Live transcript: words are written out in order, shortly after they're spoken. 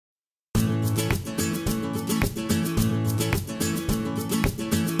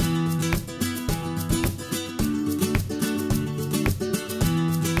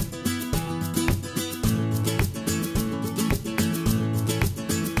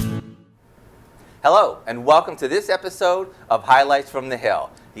Hello, and welcome to this episode of Highlights from the Hill,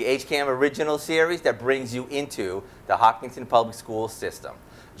 the HCAM original series that brings you into the Hopkinton Public Schools system.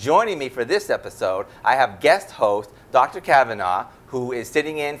 Joining me for this episode, I have guest host Dr. Kavanaugh, who is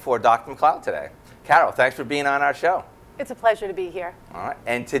sitting in for Dr. McLeod today. Carol, thanks for being on our show. It's a pleasure to be here. All right,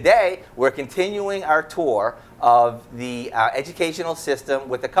 and today we're continuing our tour of the educational system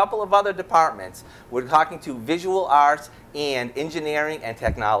with a couple of other departments. We're talking to visual arts and engineering and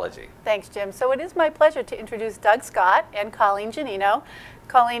technology. Thanks, Jim. So it is my pleasure to introduce Doug Scott and Colleen Janino.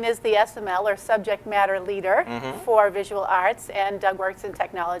 Colleen is the SML, or subject matter leader, for visual arts, and Doug works in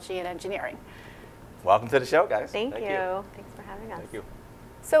technology and engineering. Welcome to the show, guys. Thank you. Thanks for having us. Thank you.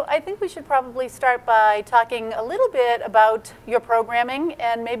 So I think we should probably start by talking a little bit about your programming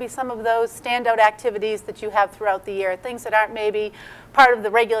and maybe some of those standout activities that you have throughout the year, things that aren't maybe part of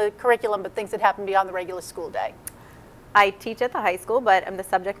the regular curriculum, but things that happen beyond the regular school day. I teach at the high school, but I'm the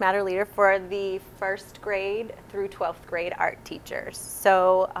subject matter leader for the 1st grade through 12th grade art teachers.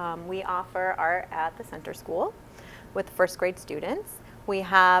 So we offer art at the center school with 1st grade students. We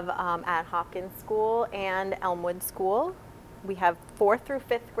have at Hopkins School and Elmwood School. We have 4th through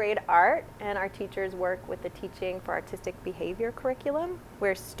 5th grade art, and our teachers work with the Teaching for Artistic Behavior curriculum,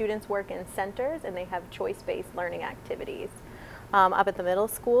 where students work in centers and they have choice-based learning activities. Up at the middle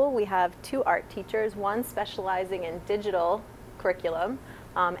school, we have 2 art teachers, one specializing in digital curriculum,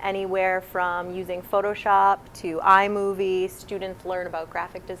 anywhere from using Photoshop to iMovie. Students learn about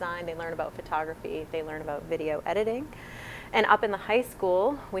graphic design, they learn about photography, they learn about video editing. And up in the high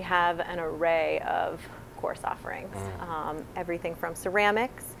school, we have an array of course offerings, everything from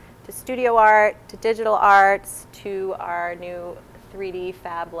ceramics to studio art to digital arts to our new 3D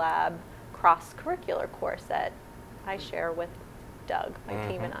Fab Lab cross-curricular course that I share with Doug, my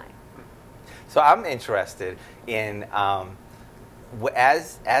team, and I. So I'm interested in,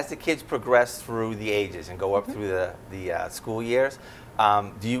 as the kids progress through the ages and go up through the school years,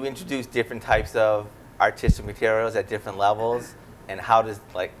 do you introduce different types of artistic materials at different levels, and how does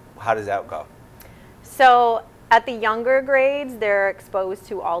that go? So at the younger grades, they're exposed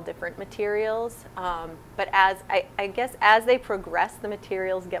to all different materials, but I guess as they progress, the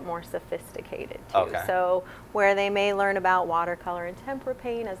materials get more sophisticated too. Okay. So where they may learn about watercolor and tempera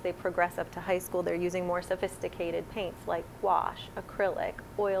paint, as they progress up to high school, they're using more sophisticated paints like gouache, acrylic,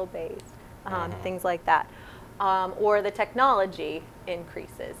 oil-based, things like that. Or the technology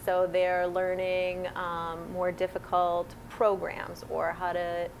increases. So they're learning more difficult programs, or how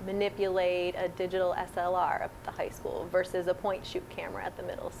to manipulate a digital SLR at the high school versus a point shoot camera at the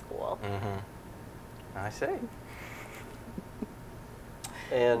middle school. I see.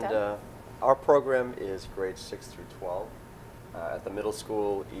 And our program is grades 6 through 12. At the middle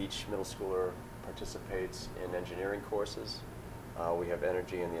school, each middle schooler participates in engineering courses. We have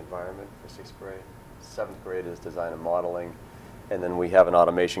energy and the environment for 6th grade. 7th grade is design and modeling, and then we have an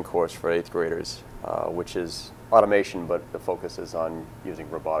automation course for 8th graders, which is automation, but the focus is on using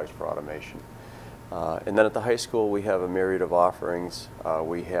robotics for automation. And then at the high school, we have a myriad of offerings.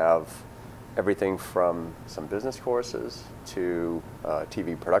 We have everything from some business courses to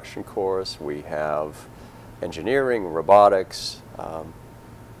TV production course. We have engineering, robotics,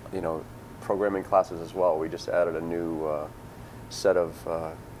 programming classes as well. We just added a new set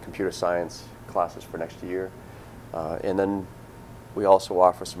of computer science classes for next year. And then we also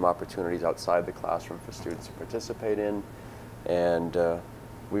offer some opportunities outside the classroom for students to participate in. And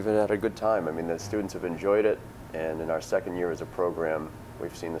we've had a good time. I mean, the students have enjoyed it. And in our 2nd year as a program,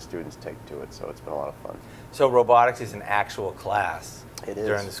 we've seen the students take to it. So it's been a lot of fun. So robotics is an actual class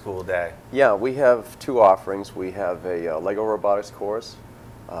during the school day? Yeah, we have 2 offerings. We have a Lego robotics course,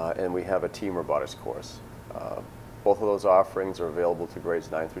 and we have a team robotics course. Both of those offerings are available to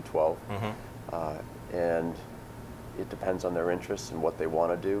grades 9 through 12. And it depends on their interests and what they want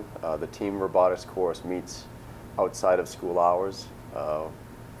to do. The team robotics course meets outside of school hours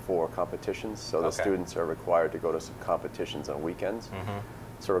for competitions, so the students are required to go to some competitions on weekends.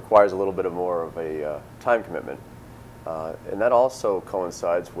 So it requires a little bit more of a time commitment. And that also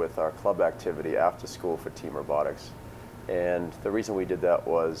coincides with our club activity after school for team robotics. And the reason we did that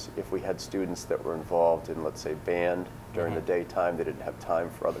was if we had students that were involved in, let's say, band during the daytime, they didn't have time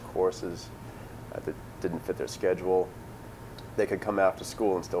for other courses, that didn't fit their schedule, they could come after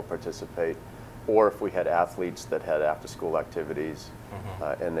school and still participate. Or if we had athletes that had after-school activities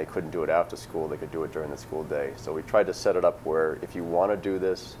and they couldn't do it after school, they could do it during the school day. So we tried to set it up where if you want to do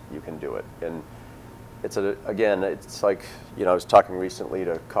this, you can do it. And it's again, it's like, I was talking recently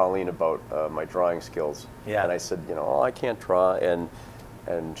to Colleen about my drawing skills. And I said, I can't draw. And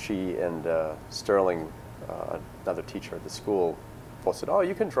she and Sterling, another teacher at the school, both said, oh,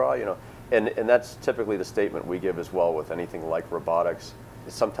 you can draw, And that's typically the statement we give as well with anything like robotics.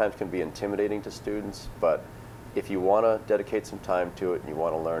 It sometimes can be intimidating to students, but if you want to dedicate some time to it and you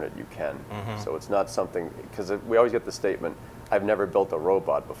want to learn it, you can. So it's not something, because we always get the statement, I've never built a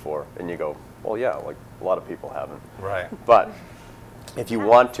robot before. And you go, well, yeah, like a lot of people haven't. Right. But if you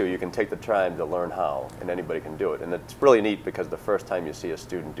want to, you can take the time to learn how, and anybody can do it. And it's really neat because the first time you see a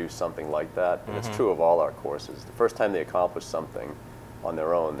student do something like that, and it's true of all our courses, the first time they accomplish something on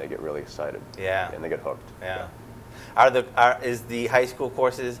their own, they get really excited. Yeah. And they get hooked. Yeah. Is the high school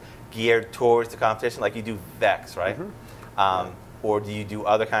courses geared towards the competition? Like you do VEX, right? Or do you do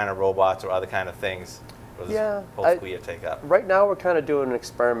other kind of robots or other kind of things for this whole school year take up? Right now we're kind of doing an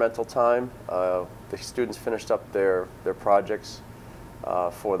experimental time. The students finished up their projects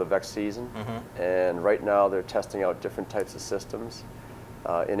for the VEX season. And right now they're testing out different types of systems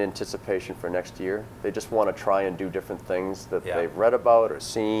in anticipation for next year. They just want to try and do different things that they've read about or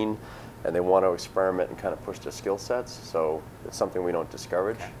seen, and they want to experiment and kind of push their skill sets. So it's something we don't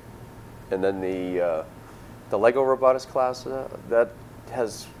discourage. Okay. And then the Lego robotics class, that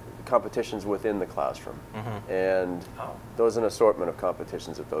has competitions within the classroom. And those are an assortment of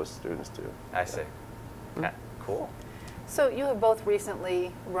competitions that those students do. I see. Okay, cool. So you have both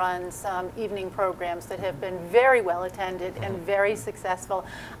recently run some evening programs that have been very well attended and very successful.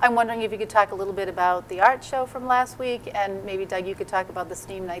 I'm wondering if you could talk a little bit about the art show from last week, and maybe Doug, you could talk about the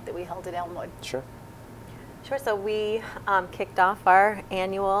STEAM night that we held at Elmwood. Sure. Sure, so we kicked off our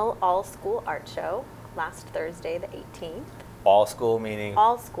annual all-school art show last Thursday, the 18th. All school meaning?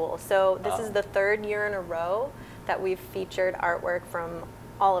 All school. So this is the third year in a row that we've featured artwork from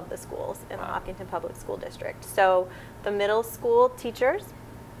all of the schools in the Hopkinton Public School District. So the middle school teachers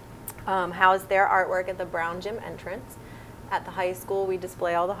house their artwork at the Brown Gym entrance. At the high school, we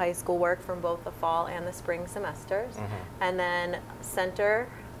display all the high school work from both the fall and the spring semesters. And then Center,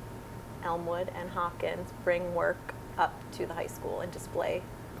 Elmwood, and Hopkins bring work up to the high school and display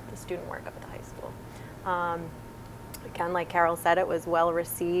the student work up at the high school. Again, like Carol said, it was well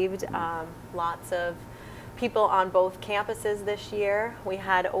received. Lots of people on both campuses this year. We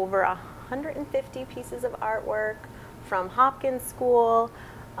had over 150 pieces of artwork from Hopkins School,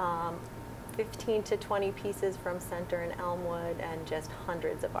 15 to 20 pieces from Center and Elmwood, and just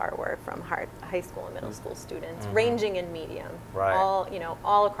hundreds of artwork from high school and middle school students, ranging in medium,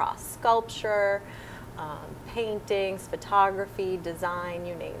 all across sculpture, paintings, photography, design,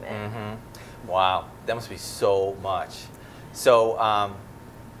 you name it. Wow, that must be so much. So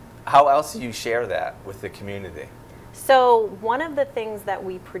how else do you share that with the community? So one of the things that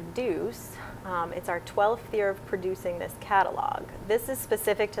we produce, it's our 12th year of producing this catalog. This is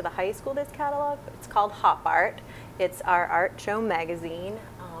specific to the high school, this catalog. It's called Hop Art. It's our art show magazine.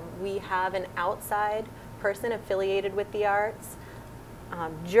 We have an outside person affiliated with the arts,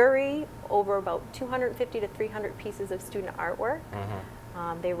 jury over about 250 to 300 pieces of student artwork.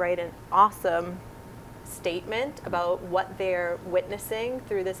 They write an awesome statement about what they're witnessing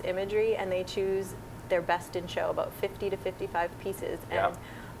through this imagery, and they choose their best in show, about 50 to 55 pieces. And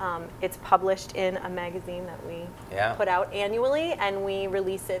it's published in a magazine that we put out annually, and we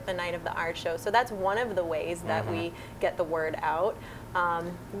release it the night of the art show. So that's one of the ways that we get the word out.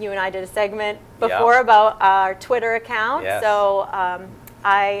 You and I did a segment before about our Twitter account. So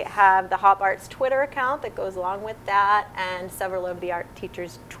I have the Hop Arts Twitter account that goes along with that, and several of the art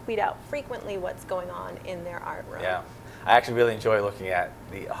teachers tweet out frequently what's going on in their art room. Yeah, I actually really enjoy looking at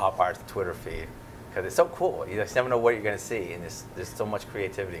the Hop Arts Twitter feed, because it's so cool. You just never know what you're going to see, and there's so much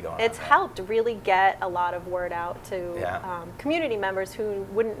creativity going on. It's helped really get a lot of word out to community members who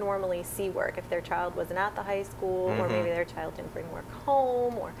wouldn't normally see work if their child wasn't at the high school, or maybe their child didn't bring work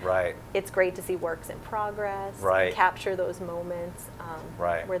home. Or it's great to see works in progress, capture those moments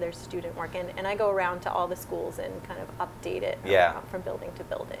where there's student work. And I go around to all the schools and kind of update it from building to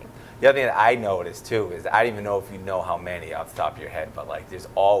building. The other thing that I noticed too is, I don't even know if you know how many off the top of your head, but like there's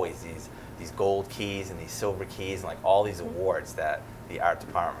always these gold keys and these silver keys and like all these awards that the art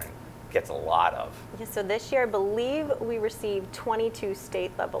department gets a lot of. Yeah, so this year I believe we received 22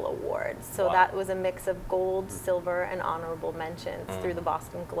 state level awards. So that was a mix of gold, silver, and honorable mentions through the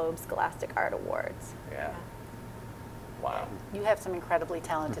Boston Globe Scholastic Art Awards. Wow. You have some incredibly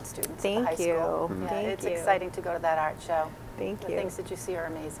talented students Thank at the high school. you. Yeah, Thank it's you. exciting to go to that art show. Thank The you. things that you see are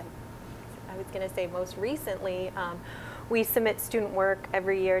amazing. I was going to say most recently, we submit student work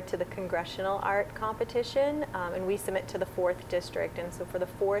every year to the Congressional Art Competition, and we submit to the 4th District. And so for the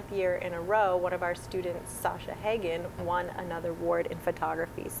 4th year in a row, one of our students, Sasha Hagen, won another award in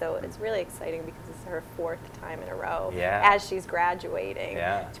photography. So it's really exciting because it's her 4th time in a row as she's graduating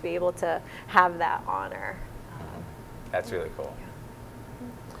to be able to have that honor. That's really cool.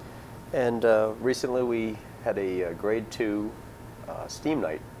 And recently we had a grade 2 STEAM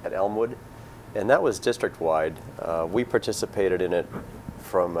night at Elmwood, and that was district-wide. We participated in it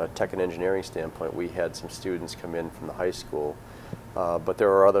from a tech and engineering standpoint. We had some students come in from the high school, but there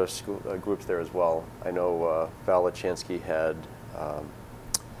were other groups there as well. I know Val Lachansky had,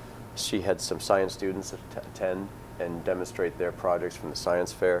 she had some science students attend and demonstrate their projects from the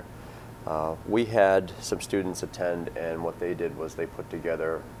science fair. We had some students attend, and what they did was they put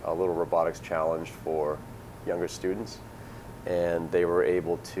together a little robotics challenge for younger students, and they were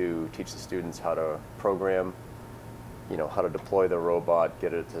able to teach the students how to program, you know, how to deploy the robot,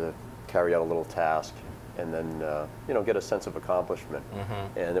 get it to carry out a little task, and then you know, get a sense of accomplishment.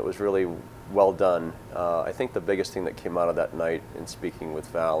 And it was really well done. I think the biggest thing that came out of that night, in speaking with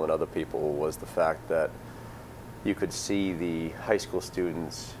Val and other people, was the fact that you could see the high school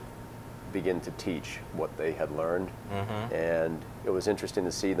students begin to teach what they had learned, and it was interesting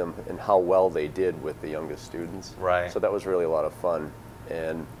to see them and how well they did with the youngest students. Right. So that was really a lot of fun.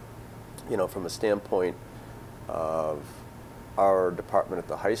 And you know, from a standpoint of our department at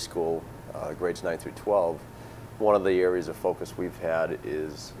the high school, grades 9 through 12, one of the areas of focus we've had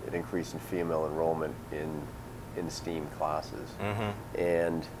is an increase in female enrollment in STEAM classes.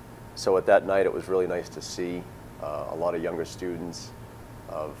 And so at that night, it was really nice to see a lot of younger students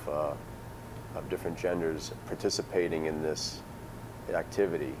of different genders participating in this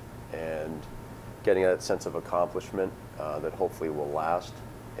activity and getting that sense of accomplishment that hopefully will last,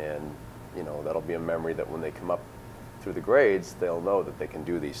 and you know, that'll be a memory that when they come up through the grades, they'll know that they can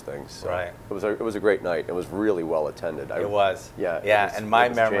do these things. So Right. It was a great night. It was really well attended. It was. Yeah. Yeah, and my it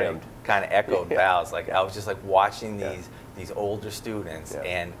was memory jammed. kind of echoed Yeah. Val's. Like, I was just like watching Yeah. these older students Yeah.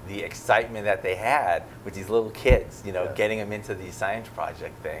 and the excitement that they had with these little kids, you know, Yeah. getting them into these science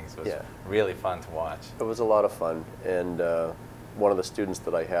project things was Yeah. really fun to watch. It was a lot of fun, and one of the students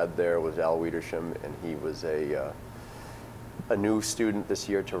that I had there was Al Wiedersham, and he was a new student this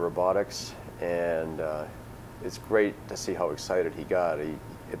year to robotics, and it's great to see how excited he got.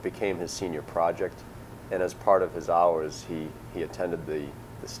 It became his senior project, and as part of his hours, he attended the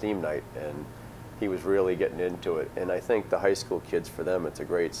STEAM night, and he was really getting into it. And I think the high school kids, for them, it's a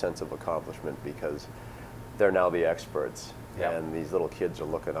great sense of accomplishment because they're now the experts, Yep. and these little kids are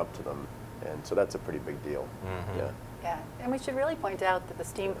looking up to them, and so that's a pretty big deal. Yeah. Yeah, and we should really point out that the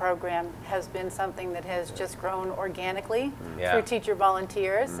STEAM program has been something that has just grown organically Yeah. through teacher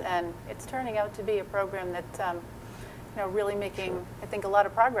volunteers, and it's turning out to be a program that, you know, really making, I think, a lot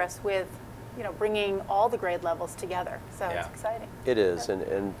of progress with, you know, bringing all the grade levels together. So Yeah. it's exciting. It is,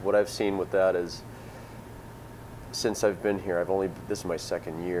 and what I've seen with that is, since I've been here, this is my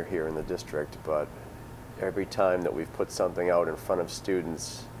second year here in the district, but every time that we've put something out in front of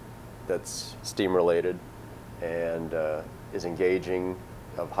students that's STEAM related and is engaging,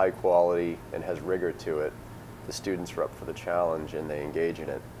 of high quality, and has rigor to it, the students are up for the challenge and they engage in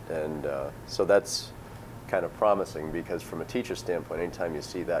it. And so that's kind of promising, because from a teacher standpoint, anytime you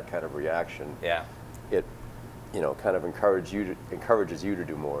see that kind of reaction, Yeah. it, you know, kind of encourages you to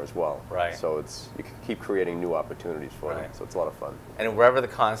do more as well. Right. So you can keep creating new opportunities for them. Right. So it's a lot of fun. And wherever the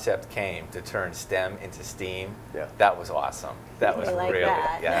concept came to turn STEM into STEAM, Yeah. that was awesome. That was We like really,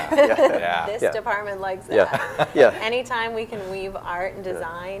 that. yeah. Yeah. This Yeah. department likes that. Yeah. Yeah. Anytime we can weave art and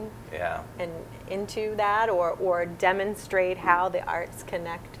design Yeah. and into that, or demonstrate how the arts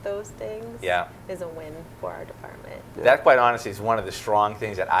connect those things, Yeah. is a win for our department. That, quite honestly, is one of the strong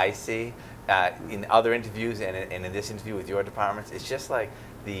things that I see in other interviews and in this interview with your departments. It's just like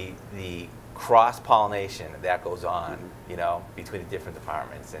the cross-pollination that goes on, you know, between the different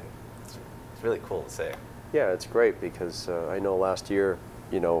departments, and it's really cool to see. Yeah, it's great because I know last year,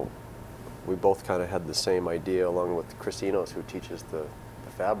 you know, we both kind of had the same idea, along with Chris Enos, who teaches the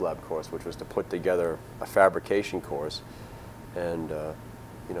Fab Lab course, which was to put together a fabrication course. And,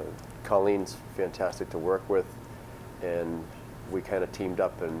 you know, Colleen's fantastic to work with, and we kind of teamed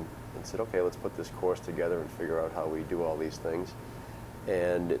up and said, okay, let's put this course together and figure out how we do all these things.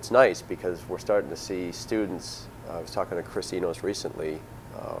 And it's nice because we're starting to see students. I was talking to Chris Enos recently.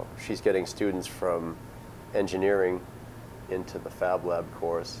 She's getting students from engineering into the Fab Lab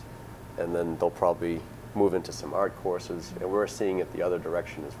course, and then they'll probably move into some art courses, and we're seeing it the other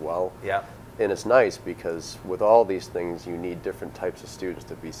direction as well. Yeah. And it's nice because with all these things, you need different types of students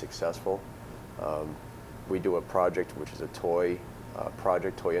to be successful. We do a project which is a toy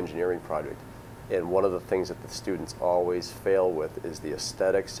engineering project, and one of the things that the students always fail with is the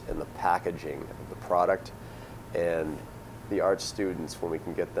aesthetics and the packaging of the product. And the art students, when we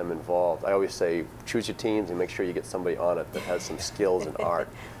can get them involved, I always say, choose your teams and make sure you get somebody on it that has some skills in art.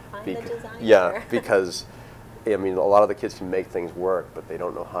 Find the designer. Yeah, because I mean, a lot of the kids can make things work, but they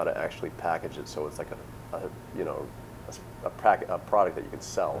don't know how to actually package it so it's like a product that you can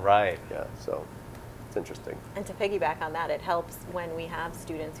sell. Right. Yeah, so it's interesting. And to piggyback on that, it helps when we have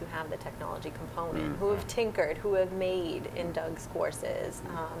students who have the technology component, who have tinkered, who have made in Doug's courses,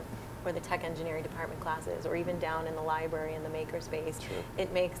 or the tech engineering department classes, or even down in the library in the makerspace. Sure.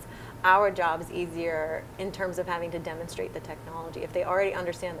 It makes our jobs easier in terms of having to demonstrate the technology. If they already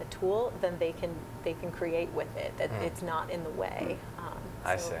understand the tool, then they can create with it. That it's not in the way.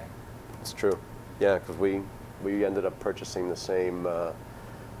 I see. It's true. Yeah, because we ended up purchasing the same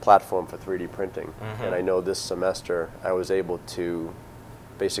platform for 3D printing. And I know this semester I was able to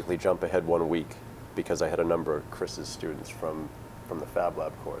basically jump ahead 1 week because I had a number of Chris's students from the Fab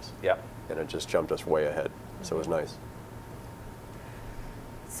Lab course. Yep. And it just jumped us way ahead. So it was nice.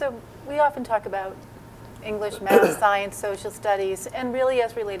 So we often talk about English, math, science, social studies, and really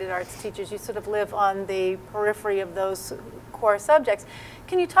as related arts teachers, you sort of live on the periphery of those core subjects.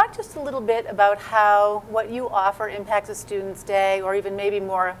 Can you talk just a little bit about how what you offer impacts a student's day, or even maybe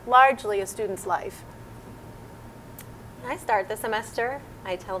more largely a student's life? When I start the semester,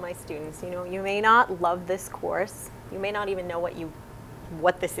 I tell my students, you may not love this course. You may not even know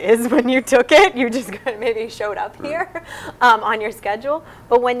what this is when you took it. You just maybe showed up here on your schedule.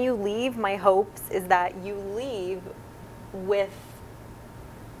 But when you leave, my hopes is that you leave with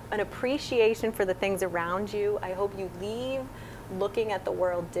an appreciation for the things around you. I hope you leave looking at the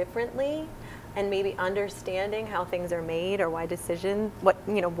world differently and maybe understanding how things are made, or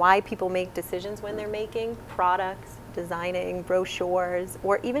why people make decisions when they're making products, designing brochures,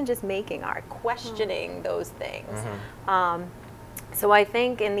 or even just making art, questioning those things. So I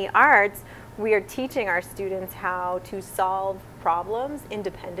think in the arts, we are teaching our students how to solve problems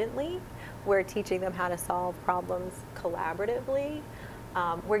independently. We're teaching them how to solve problems collaboratively.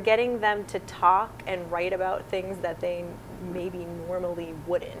 We're getting them to talk and write about things that they maybe normally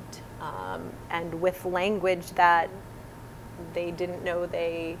wouldn't, and with language that they didn't know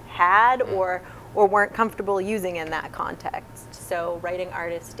they had or weren't comfortable using in that context. So writing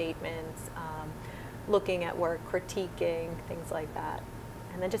artist statements, looking at work, critiquing, things like that.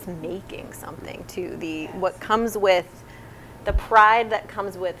 And then just making something too. What comes with the pride that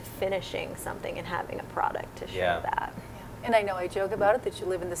comes with finishing something and having a product to show that. And I know I joke about it that you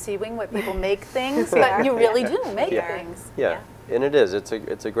live in the C wing where people make things, but you really do make things. Yeah, and it is.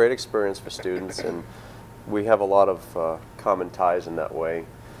 It's a great experience for students, and we have a lot of common ties in that way.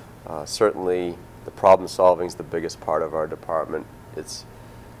 Certainly, the problem solving is the biggest part of our department. It's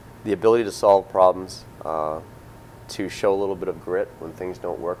the ability to solve problems, to show a little bit of grit when things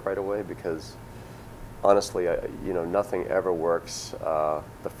don't work right away, because honestly, nothing ever works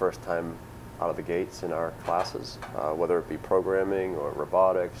the first time out of the gates in our classes, whether it be programming or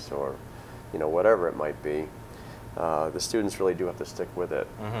robotics or whatever it might be. The students really do have to stick with it.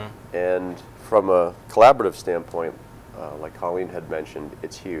 And from a collaborative standpoint, like Colleen had mentioned,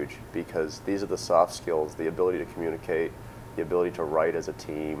 it's huge, because these are the soft skills, the ability to communicate, the ability to write as a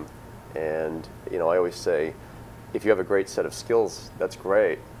team. And I always say, if you have a great set of skills, that's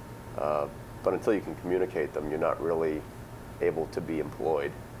great, but until you can communicate them, you're not really able to be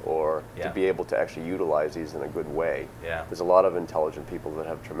employed or to be able to actually utilize these in a good way. There's a lot of intelligent people that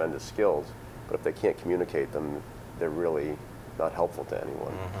have tremendous skills, but if they can't communicate them, they're really not helpful to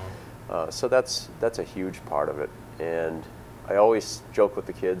anyone. So that's a huge part of it. And I always joke with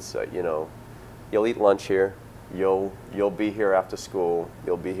the kids, you'll eat lunch here, you'll be here after school,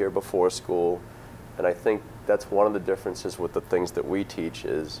 you'll be here before school. And I think that's one of the differences with the things that we teach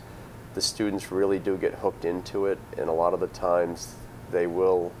is the students really do get hooked into it, and a lot of the times they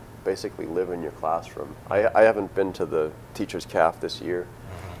will basically live in your classroom. I haven't been to the teacher's caf this year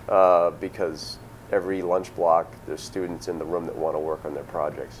because every lunch block there's students in the room that want to work on their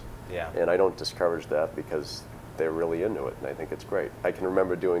projects. And I don't discourage that because they're really into it, and I think it's great. I can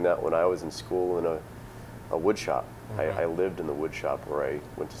remember doing that when I was in school in a wood shop. I lived in the wood shop where I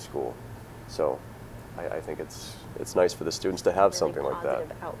went to school. So I think it's nice for the students to have really something like that. In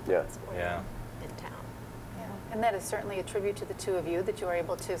town. And that is certainly a tribute to the two of you, that you are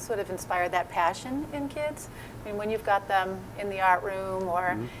able to sort of inspire that passion in kids. I mean, when you've got them in the art room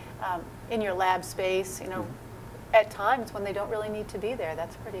or in your lab space, at times when they don't really need to be there,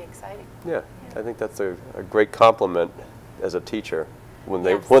 that's pretty exciting. I think that's a great compliment as a teacher when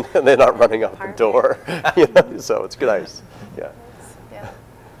they're not running out the door. So it's nice.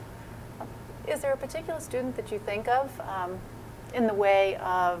 Is there a particular student that you think of in the way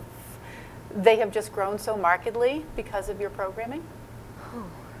of they have just grown so markedly because of your programming?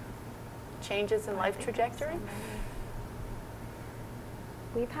 Changes in life trajectory?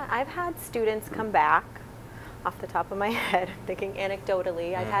 I've had students come back off the top of my head, I'm thinking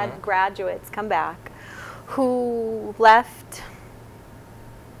anecdotally, I've had graduates come back who left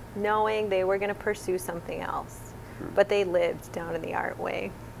knowing they were going to pursue something else, but they lived down in the art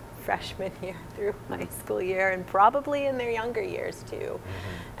way freshman year through high school year and probably in their younger years too.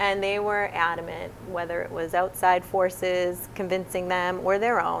 And they were adamant, whether it was outside forces convincing them or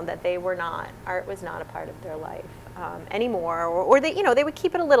their own, that they were not, art was not a part of their life anymore, or they, you know, they would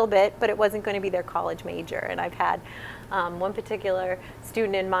keep it a little bit, but it wasn't going to be their college major. And I've had one particular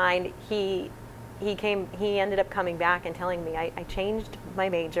student in mind, he ended up coming back and telling me, I changed my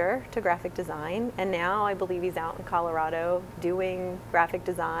major to graphic design, and now I believe he's out in Colorado doing graphic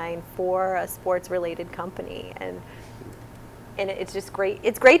design for a sports-related company. And it's just great.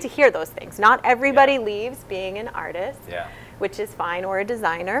 It's great to hear those things. Not everybody leaves being an artist, which is fine, or a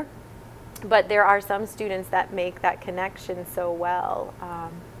designer, but there are some students that make that connection so well.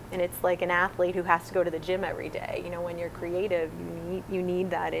 And it's like an athlete who has to go to the gym every day. You know, when you're creative, you need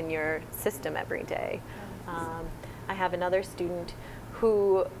that in your system every day. I have another student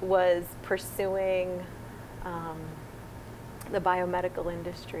who was pursuing the biomedical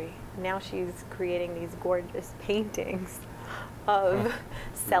industry. Now she's creating these gorgeous paintings of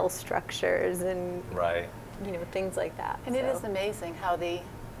cell structures and you know, things like that. And it is amazing how the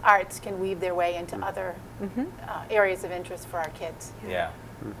arts can weave their way into other areas of interest for our kids.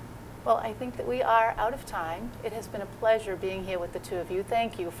 Well, I think that we are out of time. It has been a pleasure being here with the two of you.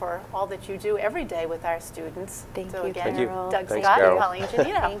 Thank you for all that you do every day with our students. Thank so you, again, Carol. Doug Thanks, Scott Carol. and Colleen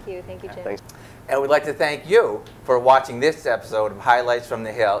Janino. Thank you, Jim. Thanks. And we'd like to thank you for watching this episode of Highlights from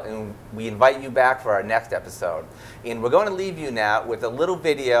the Hill, and we invite you back for our next episode. And we're going to leave you now with a little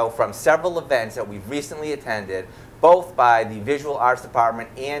video from several events that we've recently attended, both by the Visual Arts Department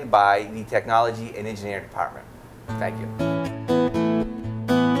and by the Technology and Engineering Department. Thank you.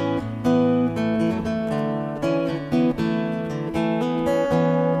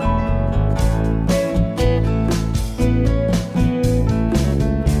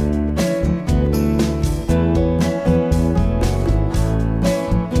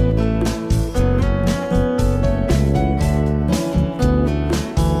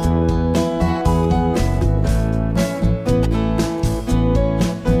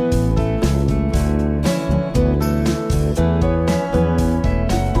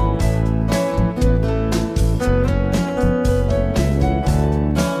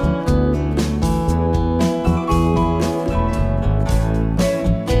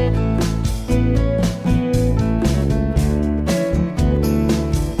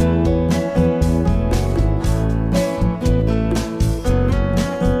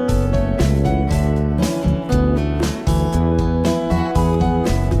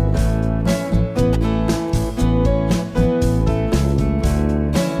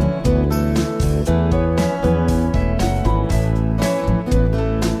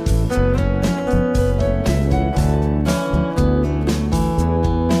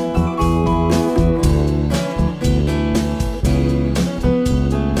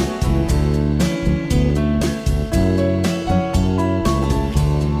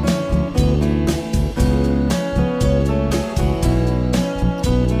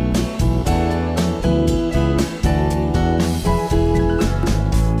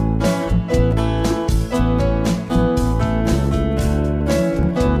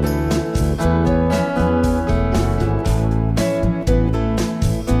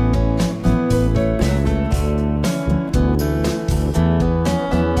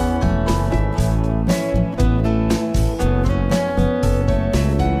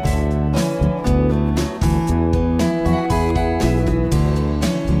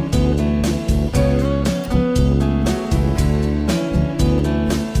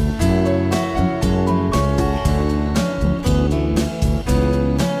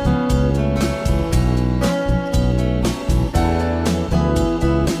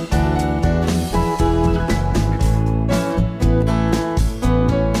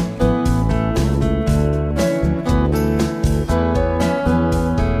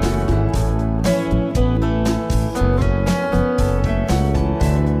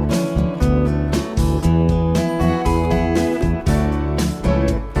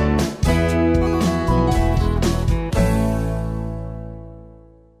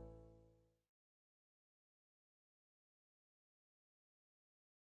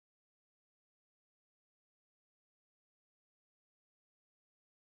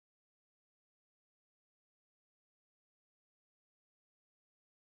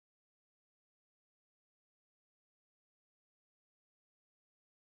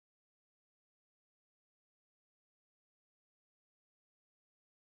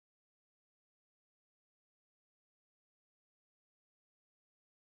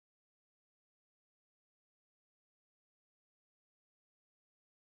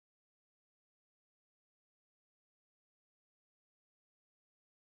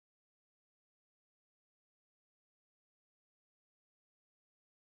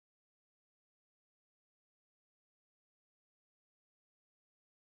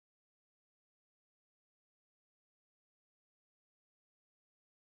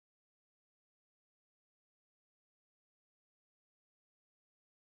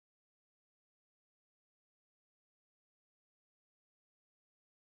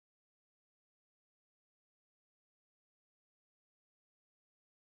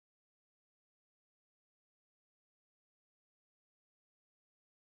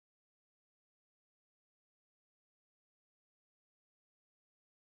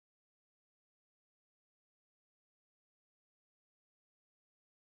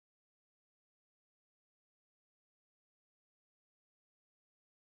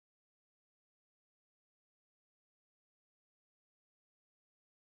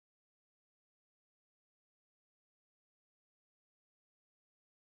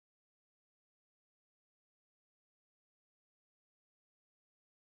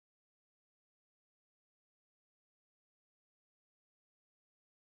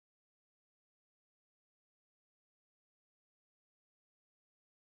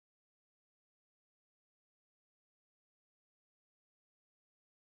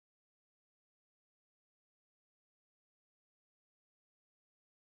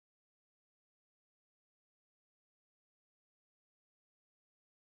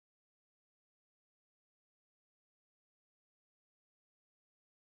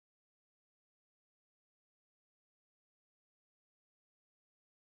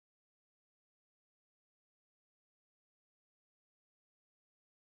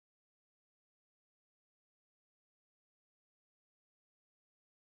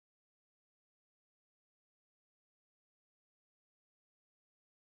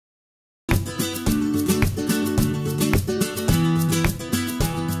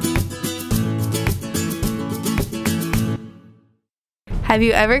 Have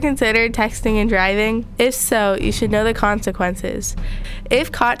you ever considered texting and driving? If so, you should know the consequences.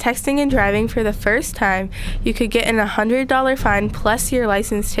 If caught texting and driving for the first time, you could get an $100 fine plus your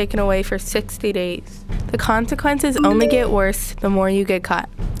license taken away for 60 days. The consequences only get worse the more you get caught.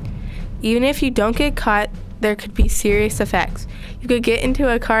 Even if you don't get caught, there could be serious effects. You could get into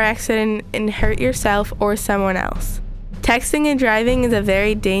a car accident and hurt yourself or someone else. Texting and driving is a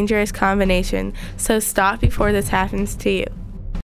very dangerous combination, so stop before this happens to you.